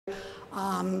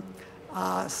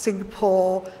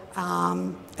Singapore,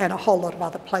 and a whole lot of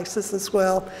other places as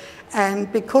well.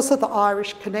 And because of the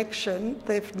Irish connection,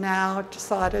 they've now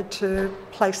decided to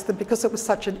place them, because it was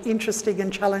such an interesting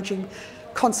and challenging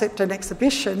concept and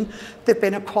exhibition, they've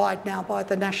been acquired now by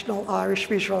the National Irish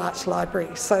Visual Arts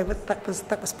Library. So that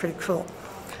was pretty cool.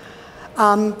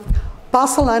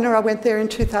 Barcelona, I went there in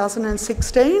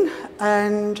 2016,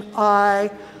 and a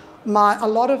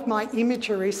lot of my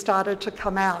imagery started to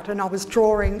come out, and I was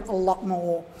drawing a lot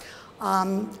more.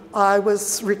 I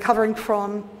was recovering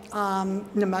from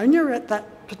pneumonia at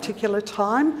that particular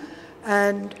time,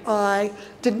 and I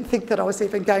didn't think that I was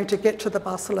even going to get to the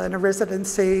Barcelona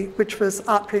residency, which was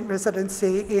art print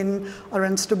residency in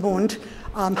Orange de Munt,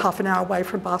 half an hour away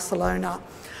from Barcelona,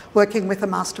 working with a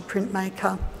master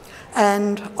printmaker.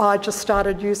 And I just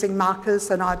started using markers,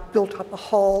 and I built up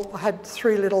I had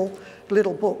 3 little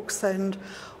books, and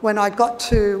when I got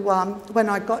to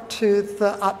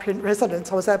the art print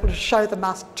residence, I was able to show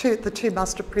the two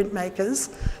master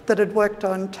printmakers that had worked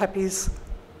on Tappy's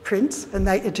prints, and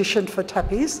they editioned for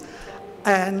Tappy's,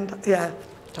 and yeah,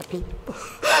 Tappy.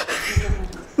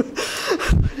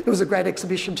 It was a great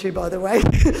exhibition too, by the way.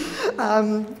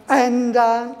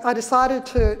 I decided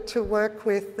to work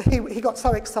with, he got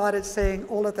so excited seeing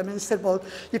all of them, and he said, well,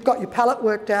 you've got your palette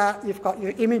worked out, you've got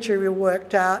your imagery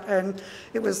worked out, and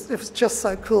it was just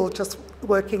so cool just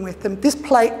working with them. This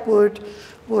plate would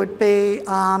be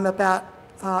about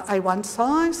A1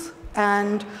 size,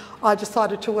 and I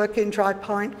decided to work in dry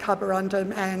point,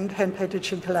 carborundum, and hand-painted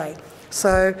chincolet.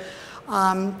 So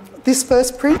this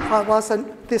first plate I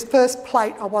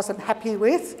wasn't happy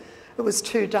with. It was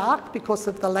too dark because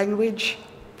of the language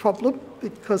problem,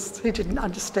 because we didn't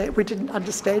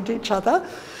understand each other.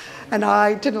 And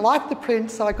I didn't like the print,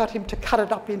 so I got him to cut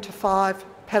it up into 5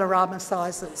 panorama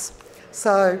sizes.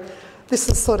 So this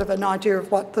is sort of an idea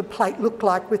of what the plate looked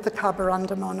like with the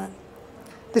carborundum on it.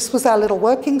 This was our little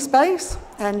working space,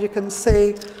 and you can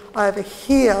see over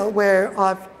here where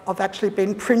I've actually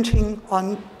been printing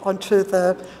onto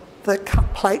the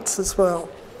cut plates as well.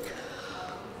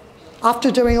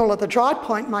 After doing all of the dry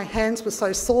point, my hands were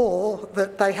so sore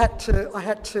that I had to,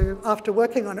 after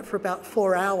working on it for about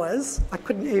 4 hours, I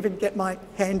couldn't even get my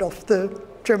hand off the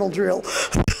Dremel drill.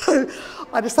 So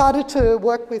I decided to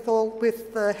work with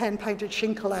the hand-painted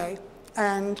chincolet,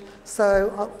 and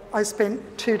so I spent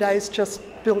 2 days just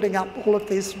building up all of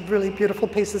these really beautiful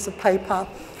pieces of paper.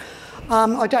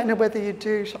 I don't know whether you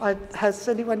do, has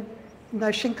anyone know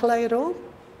chincolet at all?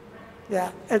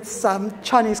 Yeah, it's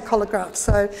Chinese collagraph.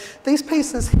 So these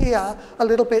pieces here are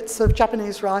little bits of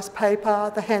Japanese rice paper,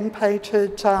 the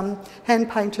hand-painted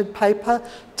paper,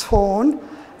 torn,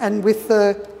 and with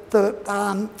the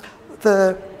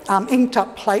inked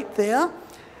up plate there,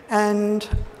 and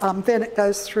then it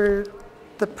goes through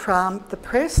the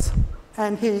press,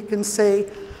 and here you can see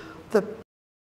the